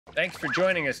Thanks for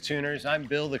joining us, Tuners. I'm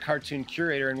Bill, the cartoon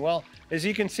curator, and well, as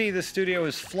you can see, the studio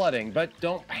is flooding, but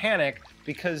don't panic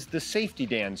because the safety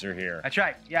Dans are here. That's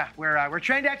right. Yeah, we're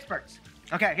trained experts.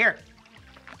 Okay, here.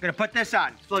 I'm gonna put this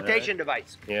on. Flotation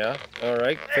device. Yeah. All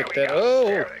right. Pick that. Oh,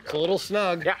 it's a little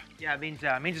snug. Yeah. It means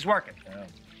it's working. Yeah.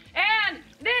 And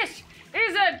this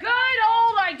is a good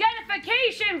old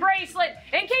identification bracelet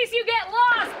in case you get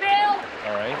lost,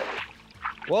 Bill. All right.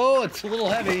 Whoa, it's a little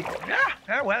heavy.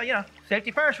 Yeah. Well, you know, safety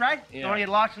first, right? Yeah. Don't want to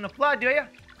get lost in the flood, do you?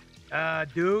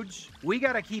 Dudes, we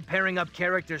gotta keep pairing up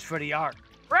characters for the arc.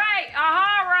 Right,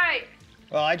 right.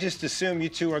 Well, I just assume you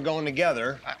two are going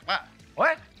together.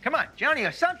 What? Come on, Johnny,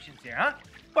 assumptions here, huh?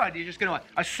 What, you're just gonna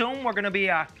assume we're gonna be,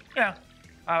 a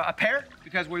pair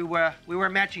because we wear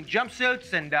matching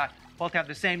jumpsuits and both have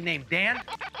the same name, Dan?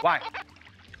 Why?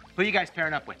 Who are you guys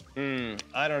pairing up with?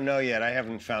 I don't know yet. I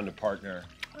haven't found a partner.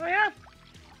 Oh, yeah?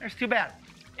 That's too bad.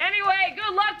 Anyway,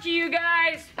 good luck to you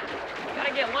guys.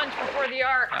 Gotta get lunch before the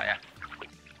arc. Oh,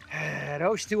 yeah.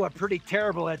 Those two are pretty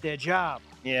terrible at their job.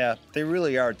 Yeah, they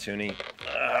really are, Toonie.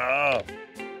 Oh.